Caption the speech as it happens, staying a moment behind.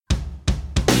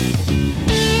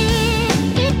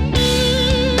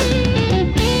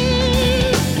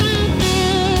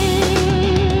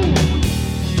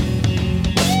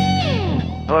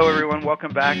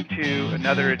welcome back to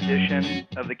another edition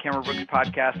of the Cameron Brooks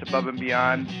Podcast, Above and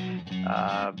Beyond.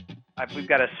 We've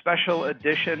got a special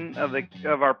edition of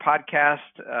our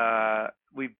podcast.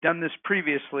 We've done this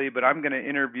previously, but I'm going to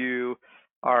interview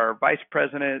our Vice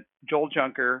President, Joel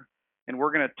Junker, and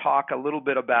we're going to talk a little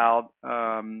bit about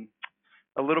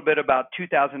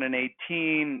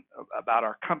 2018, about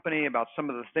our company, about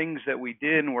some of the things that we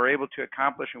did and were able to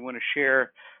accomplish, and want to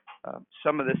share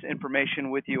some of this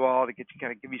information with you all to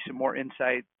kind of give you some more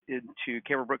insight into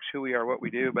Cameron Brooks, who we are, what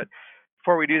we do. But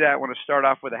before we do that, I want to start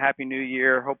off with a Happy New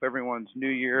Year. Hope everyone's New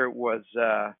Year was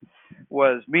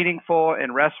meaningful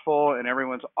and restful, and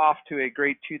everyone's off to a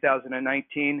great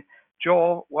 2019.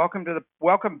 Joel, welcome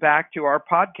back to our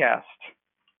podcast.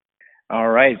 All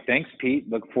right. Thanks, Pete.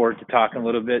 Look forward to talking a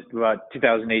little bit about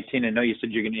 2018. I know you said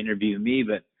you're going to interview me,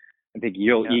 but I think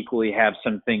you'll equally have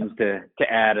some things to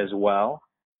add as well.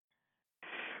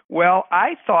 Well,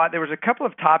 I thought there was a couple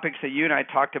of topics that you and I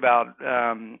talked about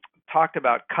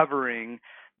covering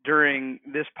during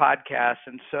this podcast.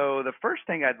 And so the first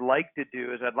thing I'd like to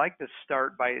do is I'd like to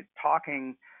start by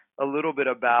talking a little bit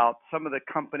about some of the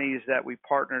companies that we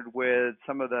partnered with,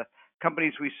 some of the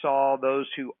companies we saw,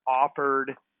 those who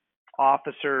offered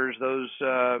officers, those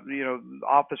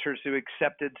officers who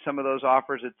accepted some of those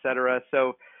offers, et cetera.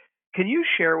 So can you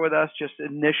share with us just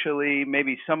initially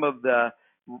maybe some of the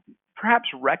perhaps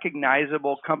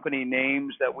recognizable company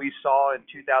names that we saw in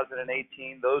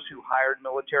 2018, those who hired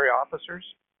military officers?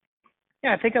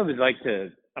 Yeah, I think I'm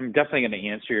definitely going to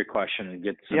answer your question and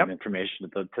get some information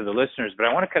to the listeners, but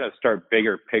I want to kind of start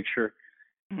bigger picture,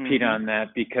 Pete, on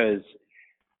that, because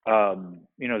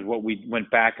what we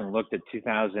went back and looked at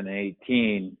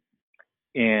 2018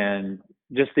 and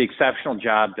just the exceptional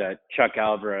job that Chuck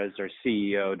Alvarez, our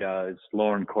CEO, does,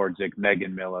 Lauren Kordzik,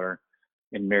 Megan Miller,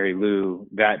 and Mary Lou,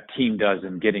 that team does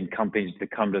in getting companies to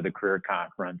come to the career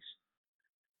conference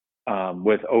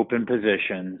with open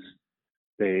positions.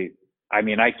 I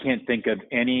can't think of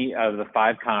any of the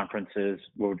 5 conferences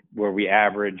where we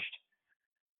averaged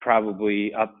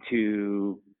probably up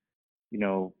to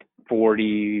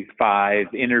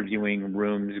 45 interviewing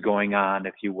rooms going on,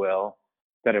 if you will,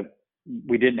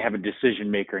 we didn't have a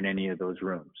decision maker in any of those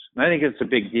rooms. And I think it's a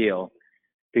big deal,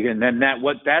 because then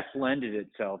what that's lended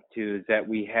itself to is that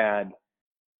we had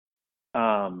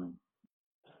a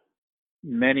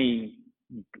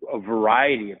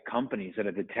variety of companies that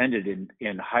have attended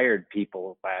and hired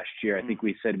people last year. I think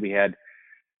we said we had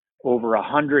over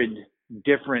 100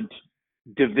 different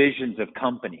divisions of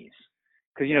companies.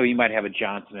 Because, you might have a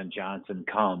Johnson & Johnson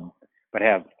come, but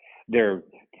have their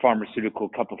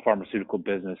couple of pharmaceutical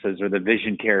businesses, or the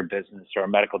vision care business, or a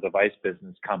medical device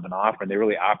business come and offer, and they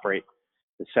really operate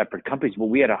as separate companies. But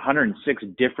we had 106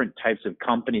 different types of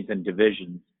companies and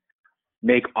divisions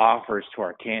make offers to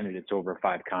our candidates over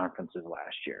 5 conferences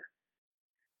last year.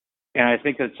 And I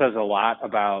think that says a lot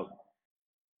about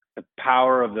the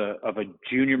power of a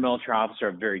junior military officer,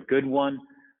 a very good one,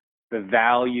 the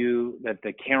value that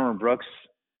the Cameron Brooks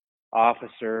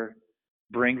officer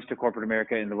brings to corporate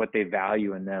America and what they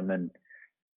value in them. And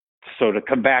so to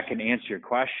come back and answer your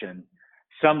question,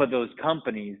 some of those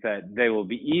companies that they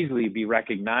will easily be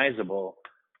recognizable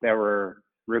that were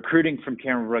recruiting from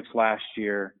Cameron Brooks last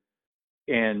year,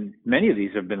 and many of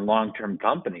these have been long-term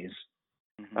companies,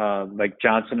 like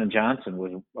Johnson & Johnson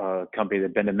was a company that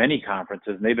had been to many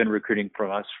conferences, and they've been recruiting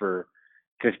from us for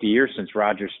 50 years since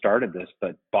Roger started this.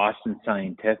 But Boston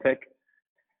Scientific,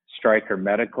 Stryker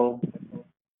Medical,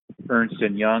 Ernst &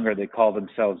 Young, or they call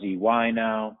themselves EY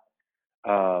now.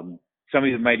 Some of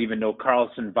you might even know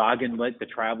Carlson Wagenlit, the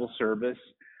travel service,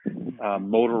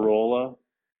 Motorola,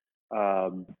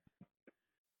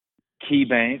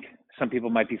 KeyBank. Some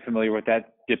people might be familiar with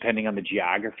that, depending on the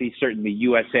geography. Certainly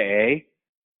USAA,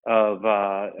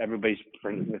 everybody's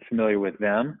familiar with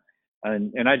them.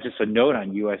 And I just a note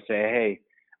on USAA.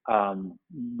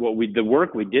 The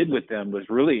work we did with them was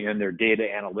really in their data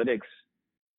analytics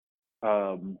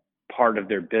part of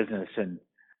their business, and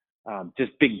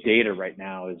just big data right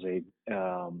now is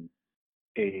a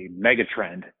mega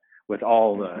trend with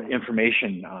all the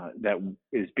information that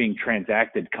is being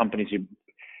transacted. Companies,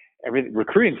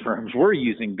 recruiting firms were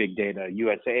using big data.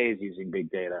 USAA is using big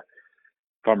data.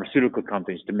 Pharmaceutical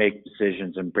companies to make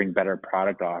decisions and bring better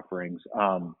product offerings.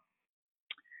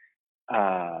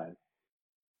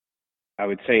 I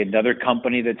would say another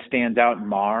company that stands out,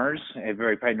 Mars.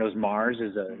 Everybody probably knows Mars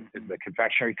is a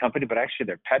confectionery company, but actually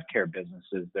their pet care business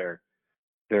is their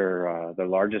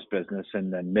largest business.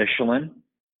 And then Michelin,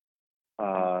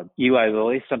 Eli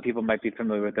Lilly. Some people might be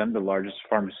familiar with them, the largest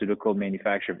pharmaceutical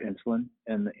manufacturer of insulin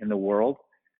in the world.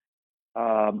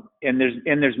 And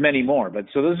there's many more, but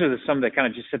so those are some that kind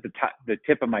of just hit the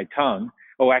tip of my tongue.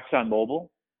 Oh, ExxonMobil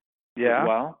as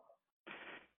well.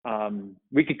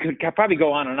 We could probably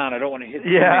go on and on. I don't want to hit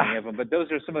too many of them, but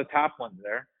those are some of the top ones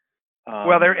there. I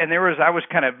was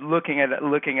kind of looking at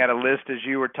a list as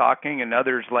you were talking, and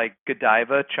others like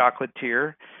Godiva,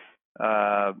 Chocolatier,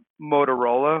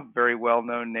 Motorola, very well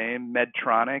known name,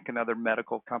 Medtronic, another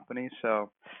medical company.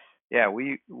 So yeah,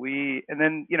 we and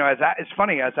then it's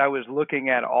funny, as I was looking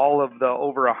at all of the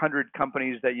over 100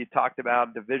 companies that you talked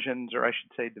about, divisions, or I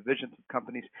should say divisions of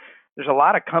companies. There's a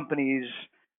lot of companies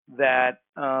that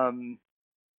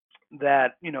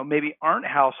maybe aren't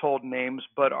household names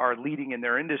but are leading in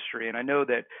their industry, and I know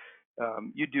that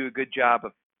you do a good job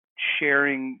of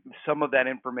sharing some of that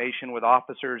information with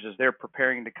officers as they're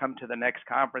preparing to come to the next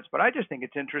conference. But I just think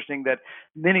it's interesting that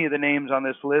many of the names on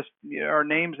this list are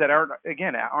names that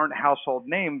aren't household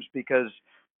names, because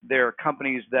they're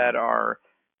companies that are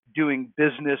doing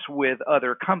business with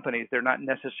other companies. They're not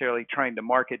necessarily trying to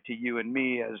market to you and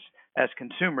me as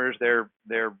consumers. They're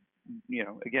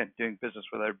again, doing business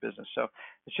with other business. So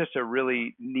it's just a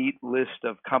really neat list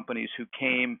of companies who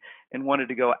came and wanted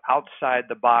to go outside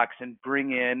the box and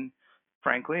bring in,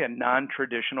 frankly, a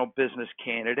non-traditional business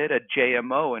candidate, a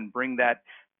JMO, and bring that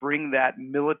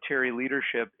military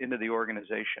leadership into the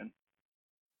organization.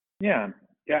 Yeah,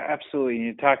 absolutely.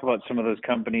 You talk about some of those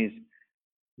companies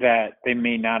that they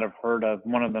may not have heard of.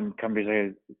 One of them companies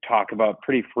I talk about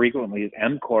pretty frequently is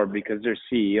EMCOR, because their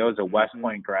CEO is a West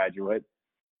Point graduate.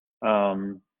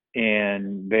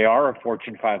 And they are a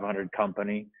Fortune 500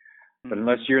 company, but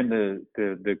unless you're in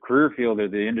the career field or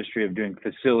the industry of doing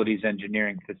facilities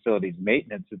engineering, facilities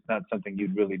maintenance, it's not something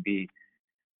you'd really be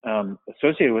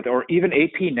associated with. Or even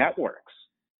AP Networks,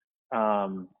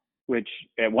 which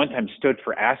at one time stood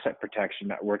for Asset Protection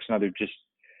Networks. Now it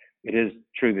is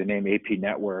true, the name AP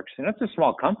Networks, and that's a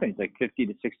small company, it's like 50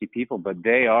 to 60 people, but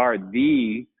they are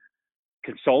the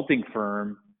consulting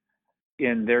firm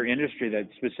in their industry that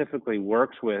specifically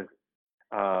works with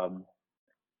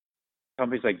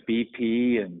companies like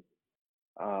BP and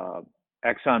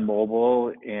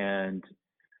ExxonMobil and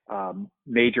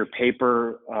major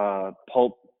paper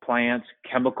pulp plants,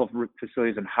 chemical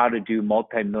facilities, and how to do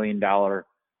multi-million-dollar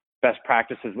best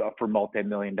practices for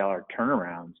multi-million-dollar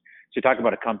turnarounds. So you talk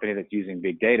about a company that's using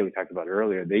big data. We talked about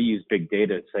earlier. They use big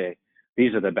data to say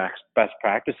these are the best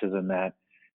practices in that.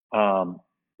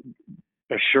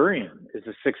 Asurion is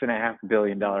a $6.5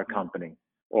 billion company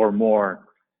or more,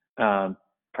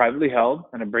 privately held.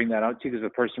 And I bring that out to you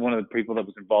because one of the people that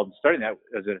was involved in starting that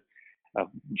as a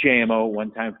JMO,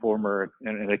 one-time former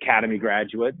an academy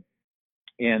graduate,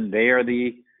 and they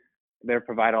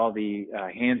provide all the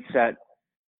handset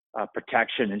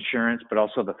protection insurance, but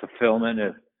also the fulfillment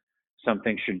if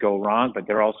something should go wrong. But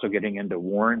they're also getting into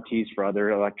warranties for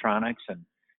other electronics and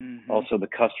also the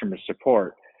customer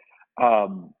support.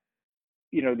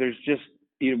 There's just,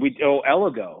 we owe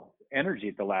Elego Energy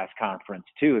at the last conference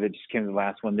too. That just came to the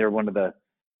last one. They're one of the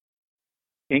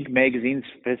Inc. magazine's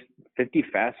 50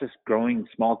 fastest growing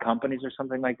small companies or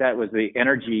something like that. Was the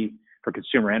energy for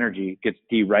consumer energy gets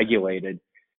deregulated.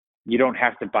 You don't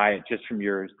have to buy it just from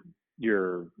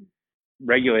your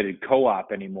regulated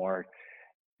co-op anymore.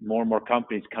 More and more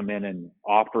companies come in and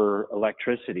offer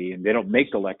electricity, and they don't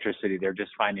make the electricity. They're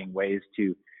just finding ways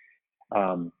to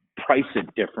price it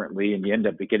differently, and you end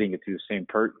up getting it through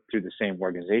the same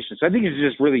organization. So I think it's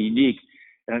just really unique,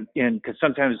 and because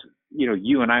sometimes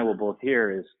you and I will both hear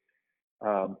is,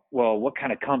 well, what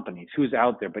kind of companies, who's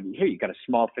out there? But here you got a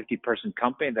small 50-person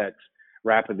company that's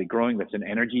rapidly growing, that's an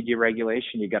energy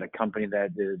deregulation. You got a company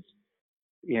that is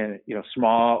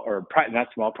small or not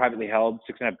small, privately held,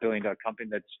 $6.5 billion company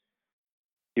that's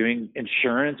doing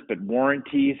insurance but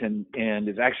warranties and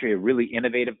is actually a really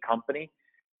innovative company,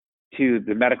 to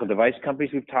the medical device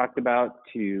companies we've talked about,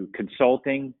 to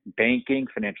consulting, banking,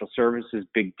 financial services,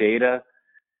 big data.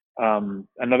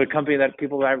 Another company that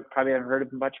people probably haven't heard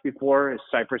of much before is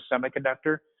Cypress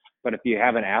Semiconductor. But if you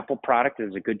have an Apple product,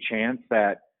 there's a good chance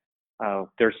that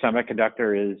their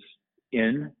semiconductor is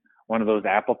in one of those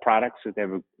Apple products, that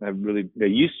they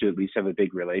used to at least have a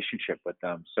big relationship with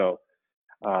them. So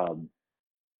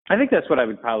I think that's what I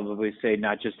would probably say,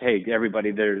 not just, hey,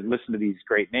 everybody there, listen to these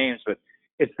great names, but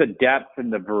it's the depth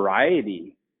and the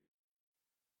variety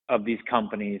of these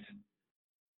companies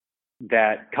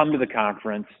that come to the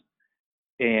conference.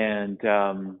 And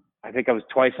I think I was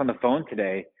twice on the phone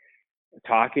today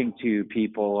talking to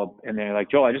people, and they're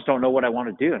like, Joel, I just don't know what I want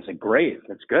to do. I said, great,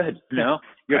 that's good.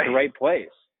 You're at the right place.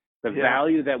 The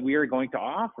value that we are going to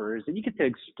offer is that you get to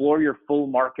explore your full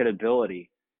marketability.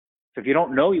 So if you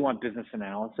don't know you want business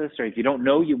analysis, or if you don't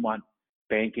know you want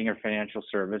banking or financial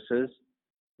services,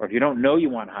 or if you don't know you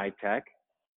want high tech,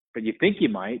 but you think you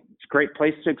might, it's a great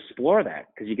place to explore that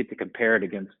because you get to compare it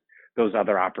against those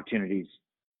other opportunities.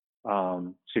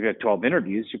 So if you have 12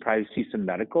 interviews, you probably see some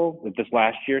medical. This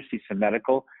last year, see some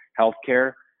medical,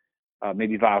 healthcare,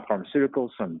 maybe biopharmaceuticals,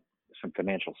 some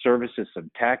financial services,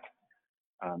 some tech,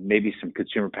 maybe some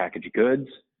consumer packaged goods,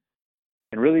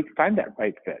 and really find that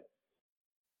right fit.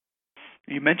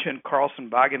 You mentioned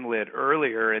Carlson Wagenlit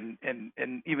earlier, and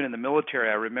even in the military,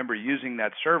 I remember using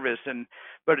that service.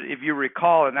 But if you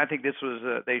recall, and I think this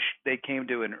was they came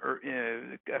to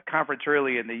a conference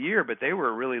early in the year, but they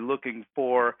were really looking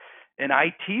for an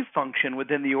IT function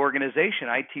within the organization,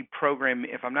 IT program,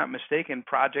 if I'm not mistaken,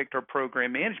 project or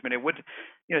program management. It would,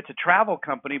 it's a travel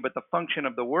company, but the function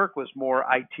of the work was more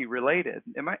IT related.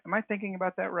 Am I thinking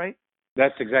about that right?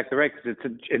 That's exactly right,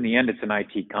 because in the end, it's an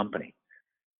IT company.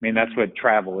 I mean, that's what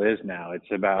travel is now.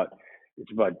 It's about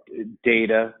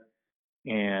data,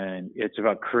 and it's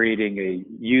about creating a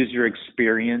user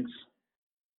experience.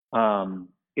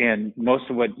 And most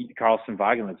of what Carlson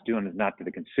Wagenlit's doing is not to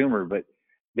the consumer, but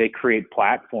they create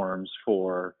platforms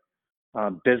for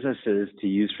businesses to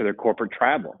use for their corporate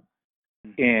travel.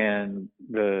 And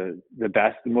the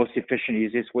best, the most efficient,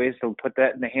 easiest way is to put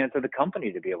that in the hands of the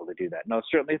company to be able to do that. Now,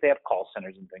 certainly they have call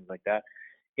centers and things like that.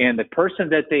 And the person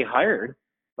that they hired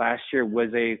last year was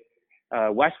a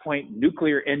West Point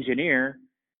nuclear engineer,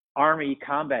 Army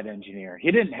combat engineer. He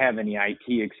didn't have any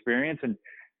IT experience, and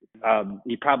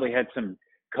he probably had some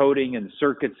coding and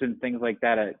circuits and things like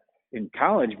that in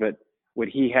college, but what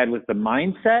he had was the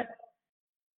mindset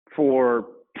for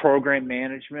program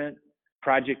management,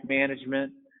 project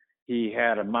management. He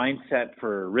had a mindset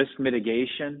for risk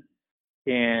mitigation,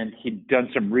 and he'd done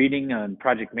some reading on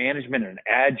project management and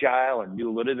Agile and knew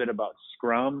a little bit about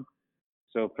Scrum.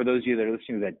 So for those of you that are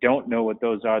listening that don't know what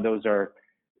those are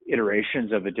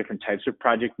iterations of the different types of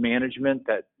project management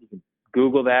that you can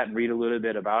Google that and read a little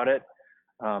bit about it.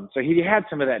 So he had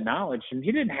some of that knowledge, and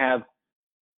he didn't have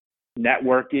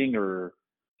networking or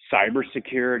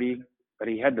cybersecurity, but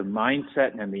he had the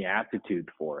mindset and the aptitude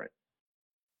for it.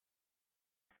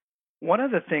 One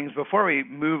of the things, before we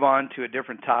move on to a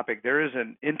different topic, there is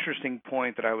an interesting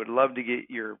point that I would love to get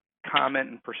your comment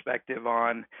and perspective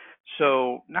on.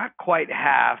 So not quite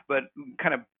half, but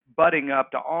kind of butting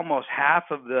up to almost half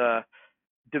of the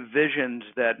divisions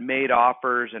that made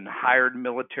offers and hired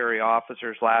military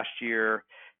officers last year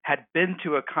had been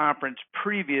to a conference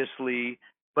previously,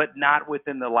 but not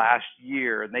within the last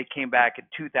year. And they came back in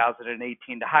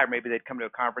 2018 to hire. Maybe they'd come to a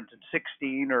conference in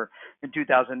 16 or in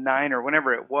 2009 or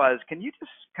whenever it was. Can you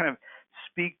just kind of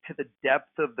speak to the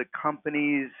depth of the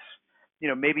company's,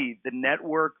 maybe the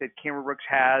network that Cameron Brooks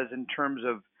has in terms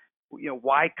of,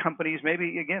 why companies,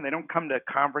 maybe, again, they don't come to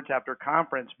conference after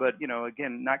conference, but,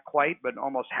 again, not quite, but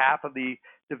almost half of the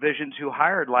divisions who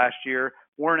hired last year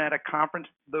weren't at a conference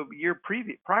the year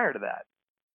prior to that.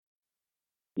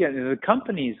 Yeah, the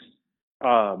companies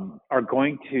are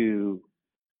going to,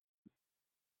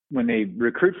 when they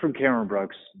recruit from Cameron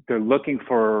Brooks, they're looking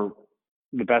for,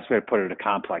 the best way to put it, a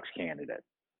complex candidate.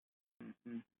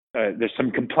 Mm-hmm. There's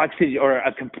some complexity, or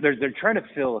they're trying to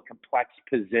fill a complex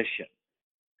position.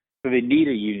 So they need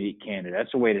a unique candidate.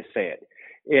 That's a way to say it.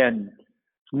 And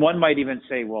one might even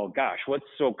say, well, gosh, what's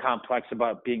so complex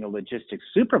about being a logistics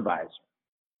supervisor?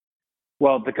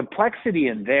 Well, the complexity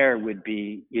in there would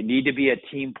be you need to be a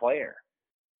team player.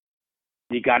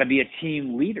 You got to be a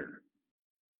team leader.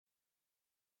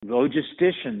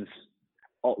 Logisticians,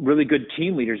 really good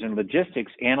team leaders in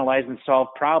logistics, analyze and solve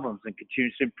problems and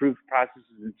continue to improve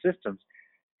processes and systems.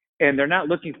 And they're not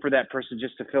looking for that person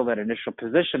just to fill that initial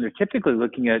position. They're typically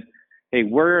looking at, hey,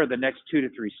 where are the next 2 to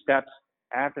 3 steps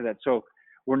after that? So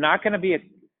we're not going to be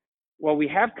we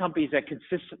have companies that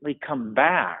consistently come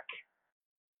back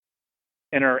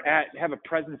and have a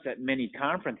presence at many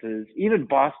conferences, even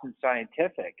Boston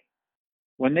Scientific.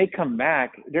 When they come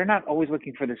back, they're not always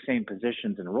looking for the same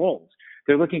positions and roles.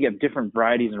 They're looking at different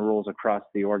varieties and roles across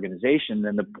the organization.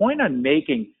 And the point I'm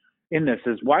making in this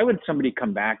is, why would somebody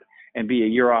come back and be a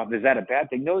year off? Is that a bad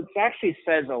thing? No, it actually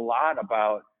says a lot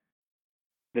about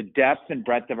the depth and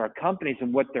breadth of our companies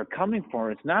and what they're coming for.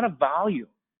 It's not a volume.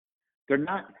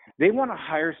 They want to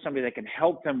hire somebody that can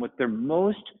help them with their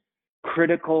most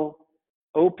critical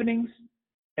openings.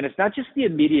 And it's not just the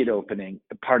immediate opening,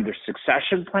 part of their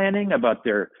succession planning, about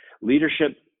their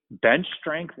leadership bench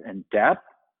strength and depth.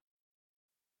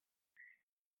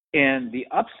 And the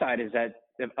upside is that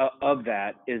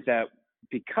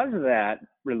because of that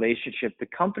relationship, the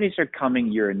companies are coming,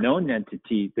 you're a known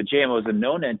entity, the JMO is a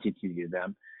known entity to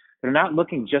them. They're not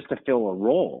looking just to fill a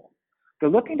role. They're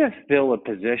looking to fill a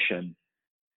position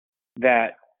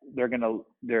that they're gonna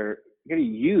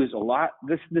use a lot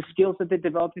the skills that they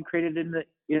developed and created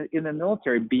in the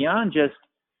military beyond just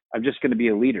I'm just going to be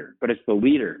a leader, but it's the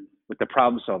leader with the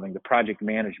problem solving, the project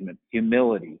management,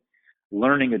 humility,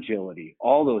 learning agility,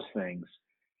 all those things.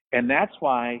 And that's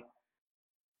why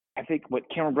I think what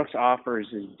Cameron Brooks offers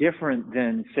is different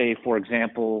than, say, for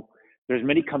example, there's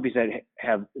many companies that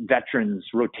have veterans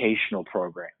rotational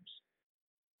programs.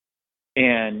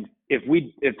 And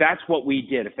if that's what we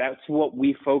did, if that's what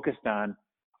we focused on,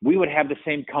 we would have the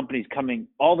same companies coming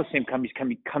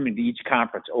to each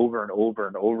conference over and over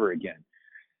and over again,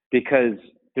 because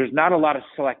there's not a lot of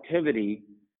selectivity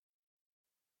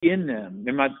in them.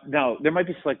 There might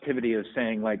be selectivity of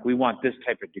saying, like, we want this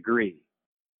type of degree,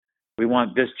 we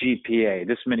want this GPA,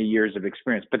 this many years of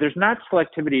experience, but there's not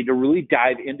selectivity to really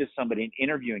dive into somebody and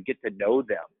interview and get to know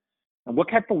them. And what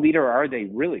type of leader are they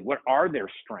really? What are their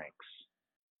strengths?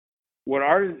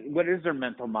 What is their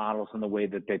mental models and the way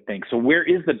that they think? So where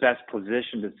is the best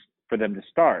position for them to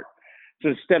start? So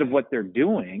instead of what they're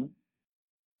doing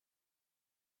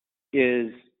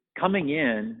is coming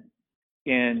in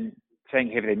and saying,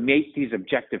 hey, if they meet these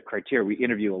objective criteria, we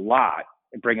interview a lot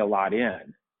and bring a lot in,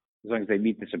 as long as they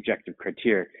meet this objective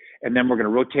criteria. And then we're going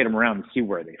to rotate them around and see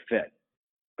where they fit.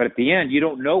 But at the end, you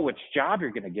don't know which job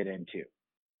you're going to get into.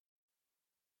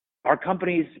 Our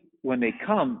companies, when they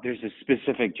come, there's a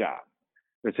specific job.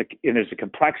 There's a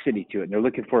complexity to it. And they're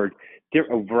looking for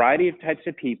a variety of types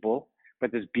of people,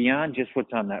 but there's beyond just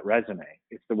what's on that resume.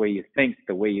 It's the way you think,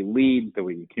 the way you lead, the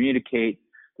way you communicate,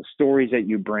 the stories that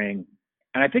you bring.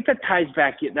 And I think that ties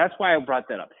back in. That's why I brought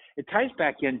that up. It ties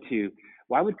back into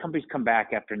why would companies come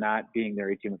back after not being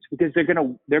there 18 months? Because they're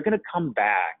gonna come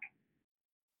back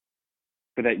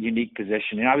for that unique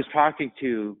position. And I was talking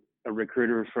to a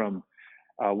recruiter from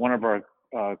one of our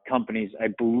companies. I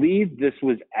believe this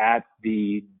was at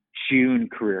the June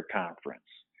career conference.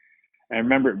 I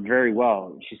remember it very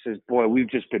well. She says, boy, we've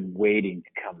just been waiting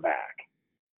to come back.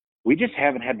 We just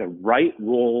haven't had the right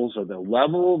roles or the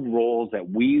level of roles that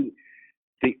we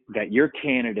think that your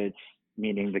candidates,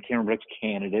 meaning the Cameron Brooks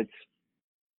candidates,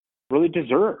 really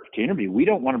deserve to interview. We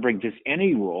don't want to bring just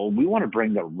any role. We want to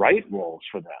bring the right roles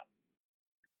for them.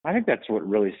 I think that's what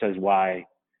really says why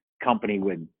company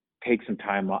would take some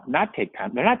time off, not take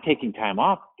time. They're not taking time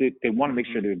off. They want to make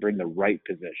sure they bring the right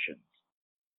positions,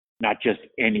 not just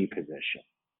any position.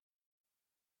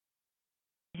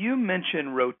 You mentioned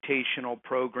rotational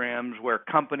programs where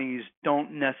companies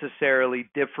don't necessarily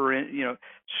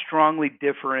strongly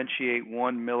differentiate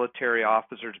one military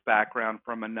officer's background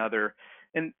from another.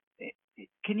 And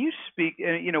can you speak?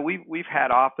 We've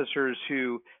had officers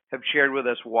who have shared with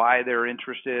us why they're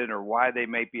interested or why they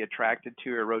might be attracted to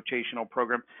a rotational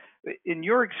program. In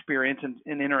your experience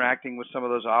in interacting with some of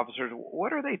those officers,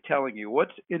 what are they telling you?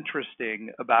 What's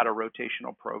interesting about a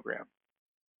rotational program?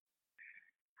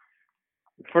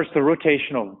 First, the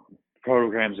rotational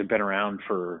programs have been around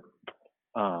for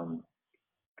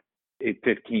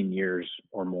 15 years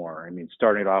or more. I mean,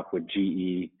 started off with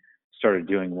GE, started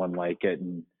doing one like it,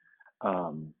 and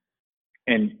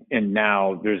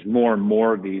now there's more and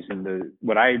more of these. And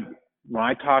when I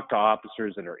talk to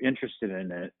officers that are interested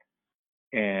in it,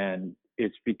 and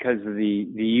it's because of the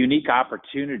unique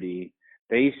opportunity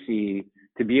they see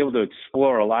to be able to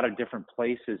explore a lot of different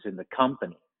places in the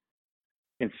company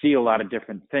and see a lot of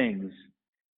different things.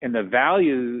 And the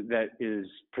value that is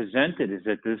presented is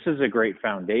that this is a great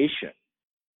foundation.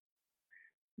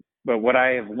 But what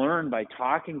I have learned by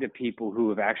talking to people who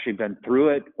have actually been through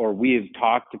it, or we have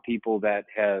talked to people that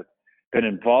have been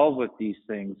involved with these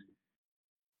things,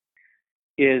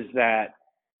 is that,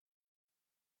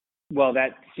 well, that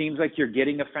seems like you're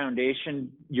getting a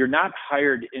foundation. You're not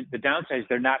hired. The downside is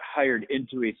they're not hired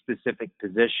into a specific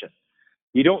position.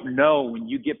 You don't know when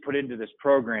you get put into this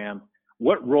program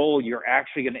what role you're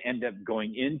actually going to end up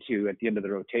going into at the end of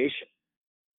the rotation.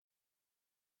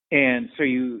 And so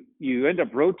you end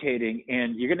up rotating,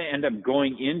 and you're going to end up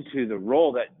going into the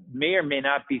role that may or may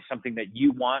not be something that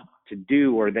you want to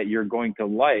do or that you're going to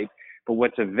like, but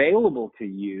what's available to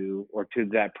you or to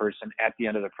that person at the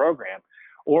end of the program,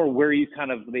 or where you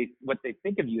what they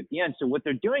think of you at the end. So what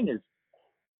they're doing is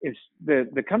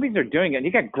the companies are doing it, and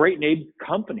you got great named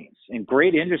companies and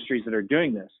great industries that are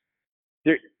doing this.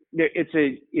 It's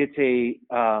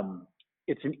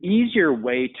an easier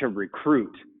way to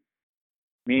recruit,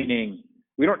 meaning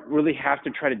we don't really have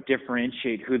to try to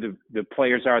differentiate who the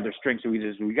players are, their strengths and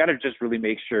weaknesses. We got to just really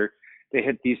make sure they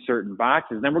hit these certain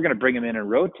boxes. Then we're going to bring them in and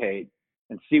rotate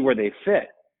and see where they fit.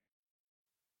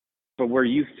 But where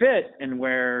you fit and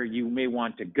where you may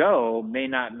want to go may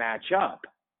not match up.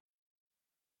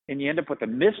 And you end up with a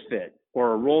misfit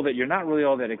or a role that you're not really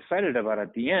all that excited about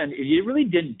at the end, you really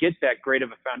didn't get that great of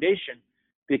a foundation,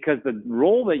 because the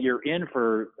role that you're in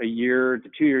for a year to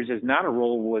 2 years is not a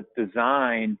role with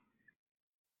design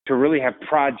to really have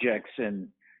projects and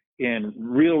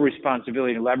real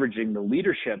responsibility and leveraging the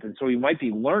leadership. And so you might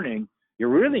be learning, you're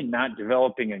really not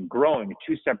developing and growing,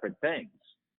 two separate things.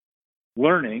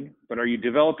 Learning, but are you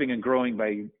developing and growing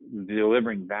by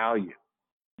delivering value?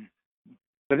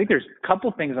 So I think there's a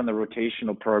couple things on the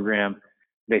rotational program.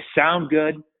 They sound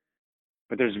good,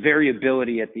 but there's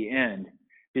variability at the end,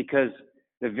 because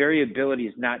the variability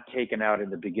is not taken out in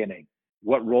the beginning.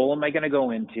 What role am I going to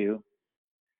go into?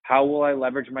 How will I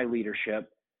leverage my leadership?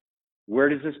 Where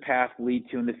does this path lead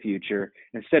to in the future?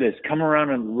 Instead, it's come around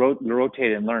and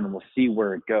rotate and learn, and we'll see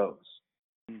where it goes.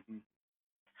 Mm-hmm.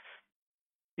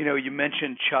 You know, you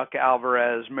mentioned Chuck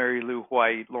Alvarez, Mary Lou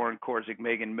White, Lauren Korzik,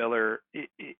 Megan Miller.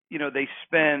 You know, they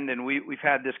spend, and we've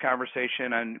had this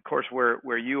conversation, and of course,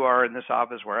 where you are in this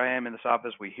office, where I am in this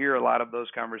office, we hear a lot of those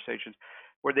conversations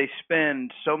where they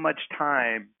spend so much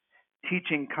time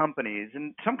teaching companies,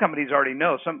 and some companies already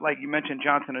know. Some, like you mentioned,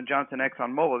 Johnson & Johnson,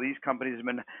 ExxonMobil. These companies have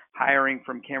been hiring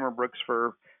from Cameron Brooks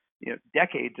for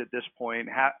decades at this point,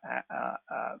 half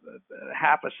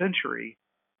a century.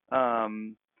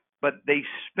 But they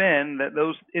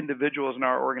those individuals in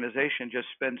our organization just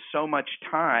spend so much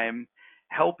time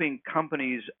helping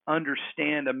companies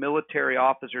understand a military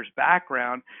officer's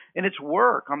background. And it's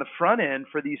work on the front end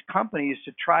for these companies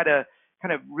to try to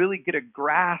kind of really get a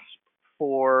grasp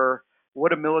for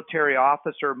what a military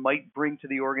officer might bring to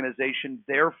the organization,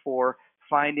 therefore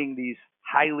finding these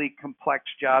highly complex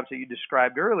jobs that you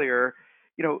described earlier.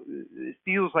 You know, it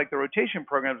feels like the rotation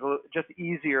program is just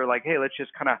easier, like, hey, let's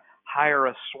just kind of hire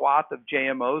a swath of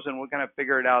JMOs and we're going to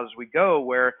figure it out as we go.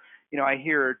 Where, I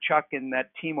hear Chuck and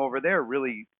that team over there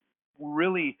really,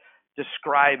 really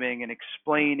describing and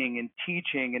explaining and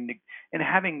teaching and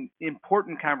having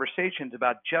important conversations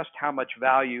about just how much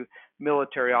value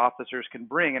military officers can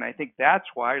bring. And I think that's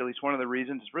why, at least one of the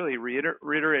reasons, really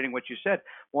reiterating what you said,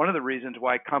 one of the reasons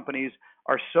why companies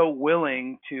are so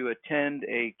willing to attend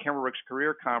a Cameron Brooks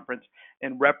Career Conference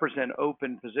and represent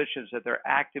open positions that they're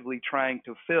actively trying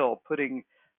to fill, putting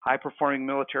high-performing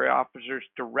military officers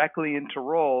directly into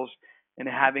roles and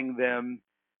having them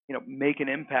make an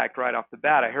impact right off the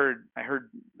bat. I heard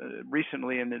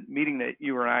recently in the meeting that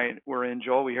you and I were in,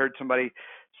 Joel, we heard somebody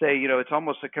say, it's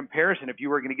almost a comparison. If you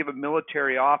were going to give a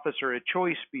military officer a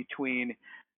choice between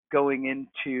going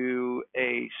into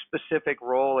a specific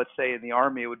role, let's say in the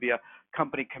Army, it would be a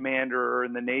company commander, or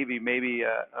in the Navy, maybe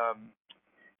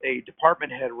a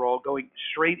department head role, going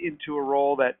straight into a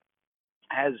role that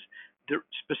has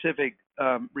specific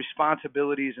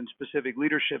responsibilities and specific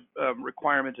leadership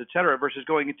requirements, et cetera, versus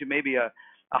going into maybe a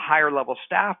higher level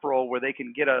staff role where they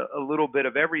can get a little bit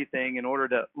of everything in order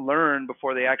to learn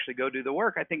before they actually go do the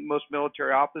work. I think most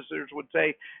military officers would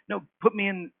say, no, put me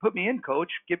in,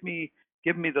 coach, give me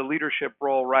the leadership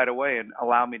role right away and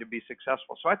allow me to be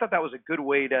successful. So I thought that was a good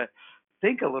way to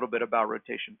think a little bit about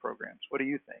rotation programs. What do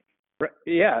you think?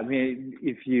 Yeah, I mean,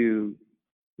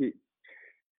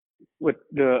 what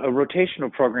a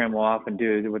rotational program will often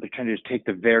do, what they're trying to do is take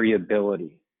the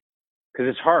variability, because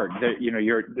it's hard.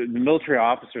 The military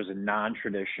officer is a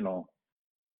non-traditional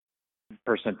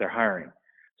person that they're hiring,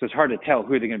 so it's hard to tell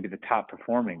who they're going to be the top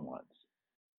performing ones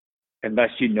unless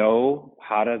you know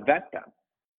how to vet them.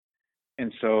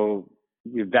 And so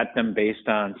you vet them based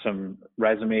on some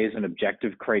resumes and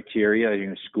objective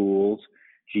criteria, schools,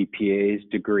 GPAs,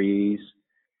 degrees,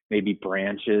 maybe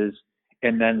branches.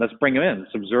 And then let's bring them in.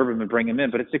 Let's observe them and bring them in.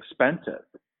 But it's expensive.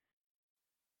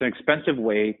 It's an expensive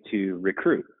way to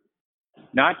recruit.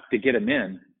 Not to get them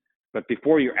in, but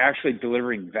before you're actually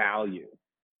delivering value.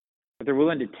 But they're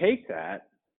willing to take that,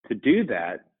 to do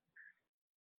that.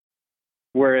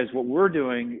 Whereas what we're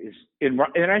doing is, and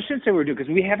I shouldn't say we're doing,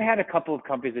 because we have had a couple of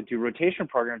companies that do rotation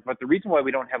programs, but the reason why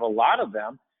we don't have a lot of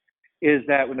them is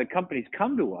that when the companies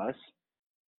come to us,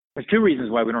 there's two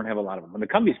reasons why we don't have a lot of them. When the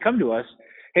companies come to us,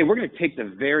 hey, we're going to take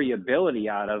the variability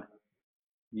out of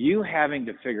you having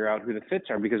to figure out who the fits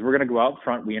are, because we're going to go out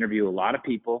front. We interview a lot of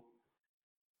people.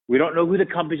 We don't know who the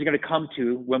companies are going to come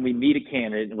to when we meet a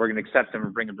candidate, and we're going to accept them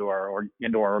and bring them to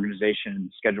into our organization and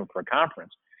schedule them for a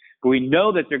conference. But we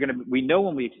know that we know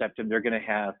when we accept them,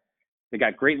 they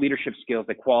got great leadership skills.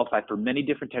 They qualify for many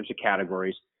different types of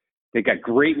categories. They've got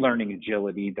great learning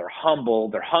agility. They're humble.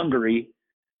 They're hungry.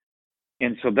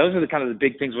 And so those are the kind of the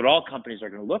big things what all companies are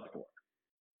going to look for.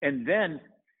 And then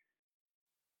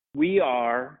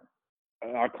our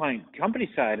client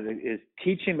company side is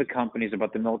teaching the companies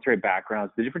about the military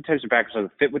backgrounds, the different types of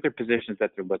backgrounds that fit with their positions that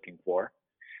they're looking for.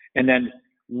 And then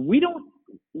we don't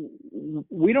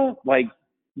like,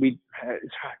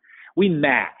 we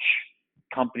match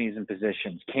companies and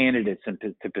positions, candidates and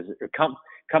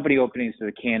company openings to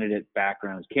the candidate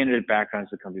backgrounds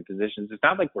to company positions. It's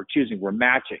not like we're choosing, we're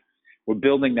matching. We're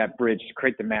building that bridge to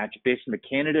create the match based on the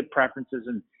candidate preferences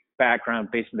and background,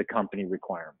 based on the company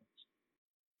requirements.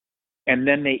 And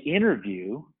then they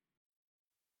interview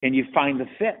and you find the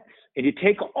fits. And you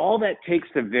take all that, takes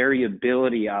the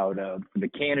variability out of the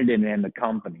candidate and the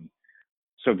company.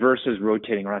 So versus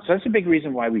rotating around. So that's a big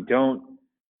reason why we don't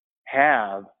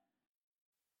have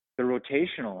the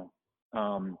rotational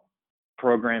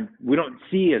program. We don't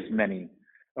see as many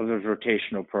of those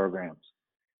rotational programs.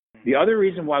 The other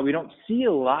reason why we don't see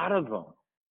a lot of them,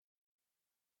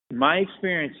 my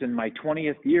experience in my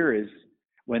 20th year, is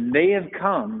when they have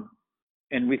come,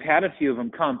 and we've had a few of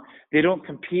them come, they don't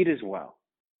compete as well.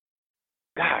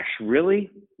 Gosh,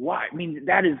 really? Why? I mean,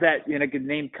 that good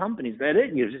name companies. That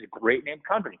is, it's just a great name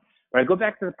company. But I go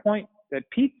back to the point that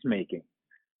Pete's making.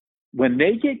 When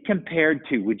they get compared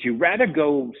to, would you rather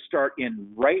go start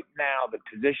in right now the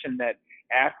position that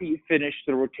after you finish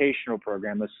the rotational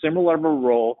program, a similar level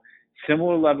role,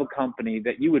 similar level company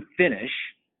that you would finish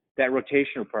that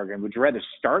rotational program? Would you rather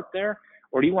start there,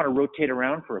 or do you want to rotate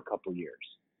around for a couple of years?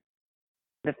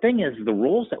 The thing is, the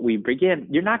roles that we bring in,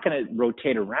 you're not going to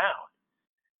rotate around,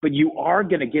 but you are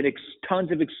going to get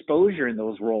tons of exposure in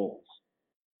those roles.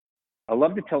 I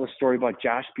love to tell a story about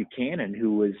Josh Buchanan,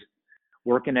 who was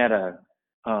working at a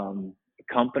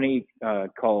company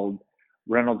called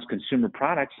Reynolds Consumer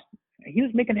Products. He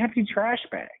was making hefty trash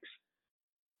bags.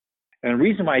 And the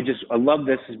reason why I love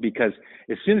this is because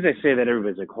as soon as I say that,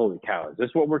 everybody's like, holy cow, is this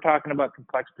what we're talking about,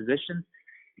 complex positions?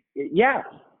 Yeah.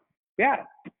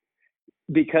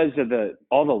 Because of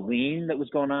all the lean that was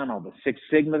going on, all the Six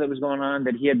Sigma that was going on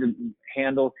that he had to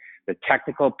handle, the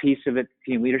technical piece of it,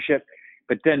 team leadership.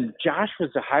 But then Josh was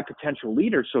a high potential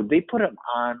leader, so they put him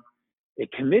on a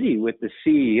committee with the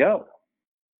CEO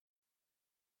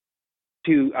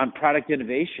on product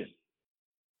innovation.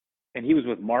 And he was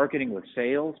with marketing, with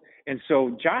sales. And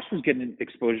so Josh was getting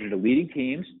exposure to leading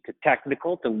teams, to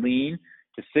technical, to lean,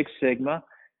 to Six Sigma,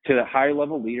 to the higher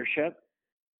level leadership,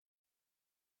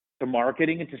 to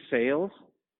marketing and to sales.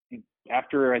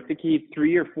 After, I think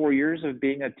 3 or 4 years of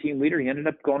being a team leader, he ended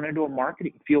up going into a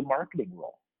field marketing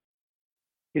role.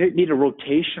 He didn't need a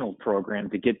rotational program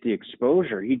to get the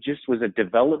exposure. He just was a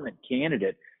development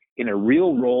candidate in a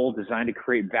real role designed to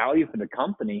create value for the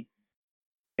company,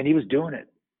 and he was doing it.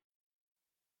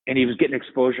 And he was getting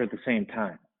exposure at the same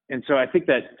time. And so I think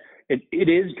that it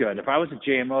is good. If I was a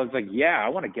JMO, I was like, yeah, I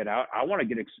want to get out. I want to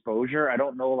get exposure. I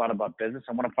don't know a lot about business.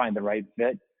 I want to find the right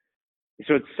fit.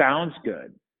 So it sounds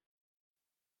good.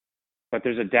 But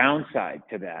there's a downside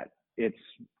to that. It's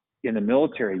in the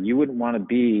military, you wouldn't want to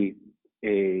be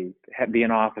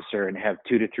an officer and have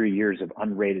 2 to 3 years of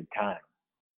unrated time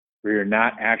where you're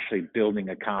not actually building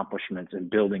accomplishments and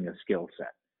building a skill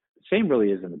set. The same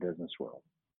really is in the business world.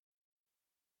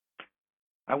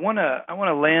 I want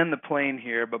to land the plane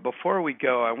here, but before we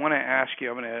go, I want to ask you.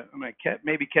 I'm going to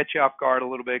maybe catch you off guard a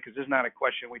little bit because this is not a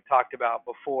question we talked about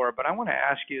before. But I want to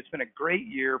ask you. It's been a great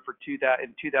year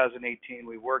in 2018.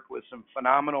 We worked with some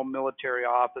phenomenal military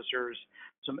officers,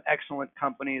 some excellent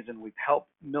companies, and we've helped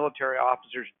military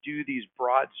officers do these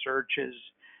broad searches,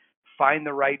 find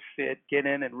the right fit, get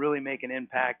in, and really make an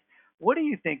impact. What do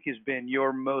you think has been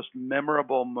your most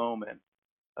memorable moment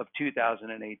of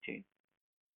 2018?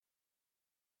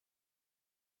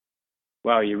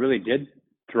 Wow, you really did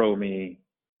throw me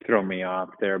off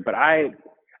there, but I've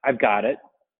got it.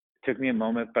 It took me a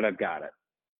moment, but I've got it.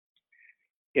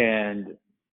 And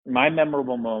my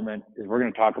memorable moment is, we're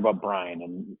going to talk about Brian,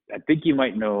 and I think you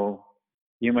might know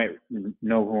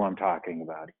who I'm talking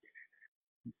about.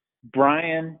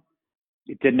 Brian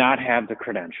did not have the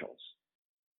credentials,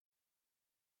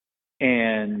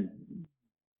 and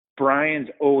Brian's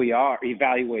OER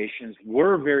evaluations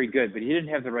were very good, but he didn't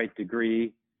have the right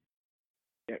degree.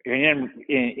 And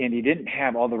he didn't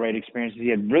have all the right experiences. He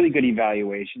had really good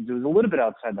evaluations. It was a little bit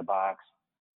outside the box.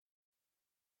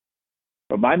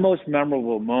 But my most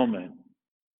memorable moment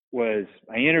was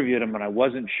I interviewed him and I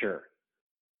wasn't sure.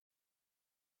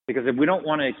 Because if we don't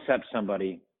want to accept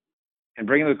somebody and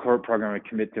bring them to the core program and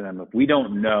commit to them, if we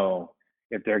don't know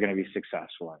if they're going to be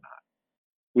successful or not,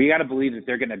 we got to believe that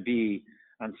they're going to be,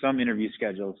 on some interview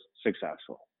schedules,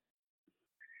 successful.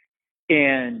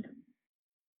 And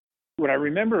what I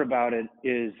remember about it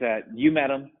is that you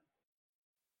met him.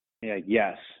 Yeah,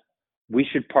 yes, we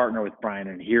should partner with Brian,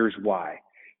 and here's why.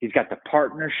 He's got the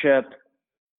partnership,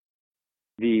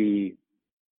 the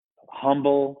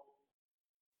humble,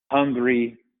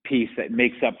 hungry piece that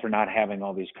makes up for not having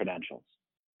all these credentials.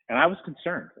 And I was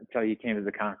concerned until you came to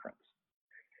the conference.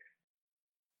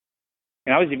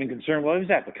 And I was even concerned while I was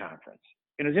at the conference.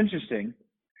 And it was interesting,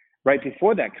 right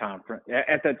before that conference,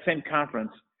 at that same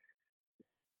conference,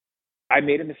 I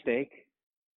made a mistake.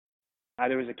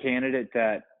 There was a candidate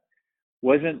that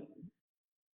wasn't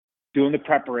doing the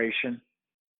preparation,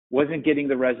 wasn't getting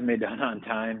the resume done on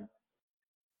time,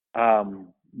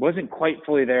 wasn't quite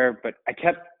fully there, but I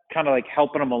kept kind of like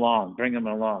helping him along, bringing him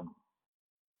along.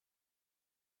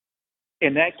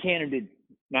 And that candidate,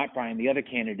 not Brian, the other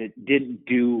candidate, didn't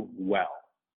do well.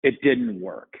 It didn't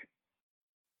work.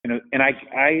 And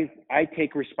I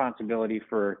take responsibility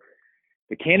for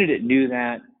the candidate knew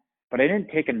that, but I didn't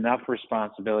take enough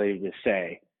responsibility to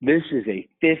say, this is a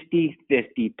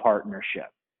 50-50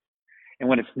 partnership. And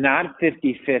when it's not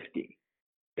 50-50,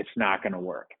 it's not going to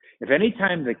work. If any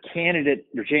time the candidate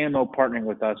or JMO partnering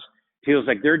with us feels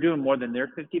like they're doing more than their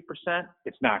 50%,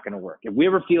 it's not going to work. If we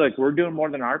ever feel like we're doing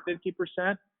more than our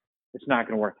 50%, it's not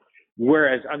going to work.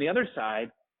 Whereas on the other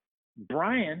side,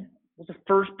 Brian was the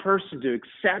first person to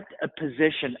accept a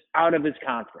position out of his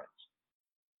conference.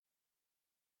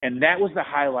 And that was the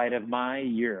highlight of my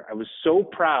year. I was so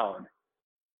proud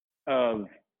of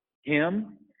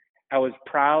him. I was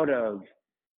proud of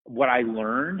what I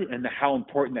learned and how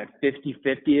important that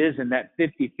 50-50 is. And that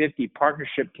 50-50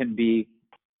 partnership can be,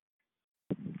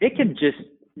 it can just,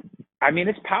 I mean,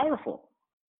 it's powerful.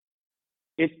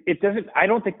 It doesn't, I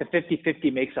don't think the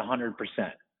 50-50 makes 100%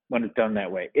 when it's done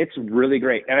that way. It's really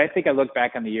great. And I think I look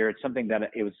back on the year, it's something that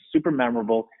it was super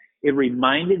memorable. It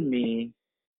reminded me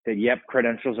that, yep,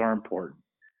 credentials are important,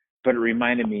 but it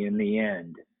reminded me in the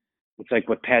end, it's like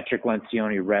what Patrick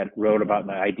Lencioni wrote about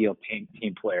the ideal team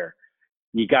player.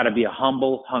 You got to be a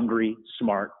humble, hungry,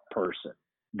 smart person.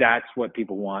 That's what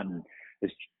people want. And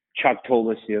as Chuck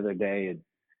told us the other day, and,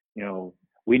 you know,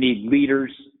 we need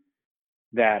leaders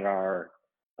that are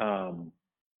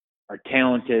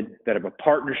talented, that have a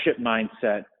partnership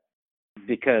mindset,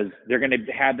 because they're going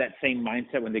to have that same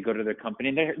mindset when they go to their company.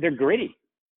 And they're gritty.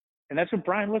 And that's what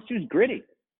Brian Lister is, gritty.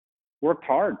 Worked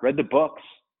hard, read the books,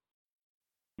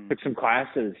 took some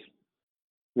classes,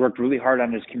 worked really hard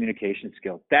on his communication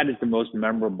skills. That is the most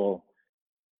memorable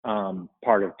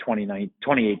part of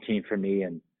 2018 for me.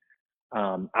 And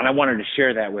I wanted to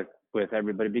share that with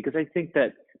everybody, because I think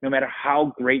that no matter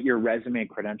how great your resume and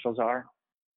credentials are,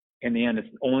 in the end, it's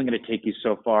only going to take you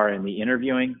so far in the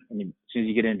interviewing. I mean, as soon as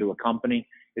you get into a company,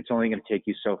 it's only going to take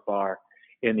you so far.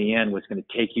 In the end, what's going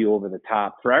to take you over the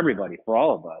top for everybody, for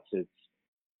all of us, it's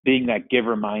being that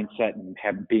giver mindset and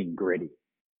being gritty.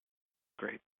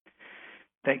 Great.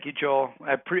 Thank you, Joel.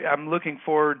 I'm looking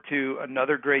forward to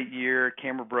another great year.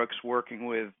 Cameron Brooks working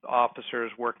with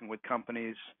officers, working with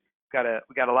companies.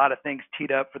 We got a lot of things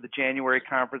teed up for the January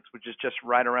conference, which is just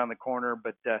right around the corner.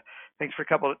 But thanks for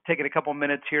taking a couple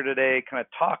minutes here today, kind of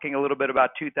talking a little bit about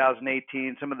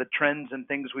 2018, some of the trends and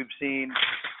things we've seen.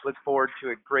 Look forward to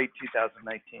a great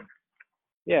 2019.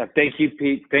 Yeah, thank you,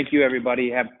 Pete. Thank you,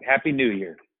 everybody. Happy New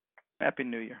Year. Happy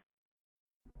New Year.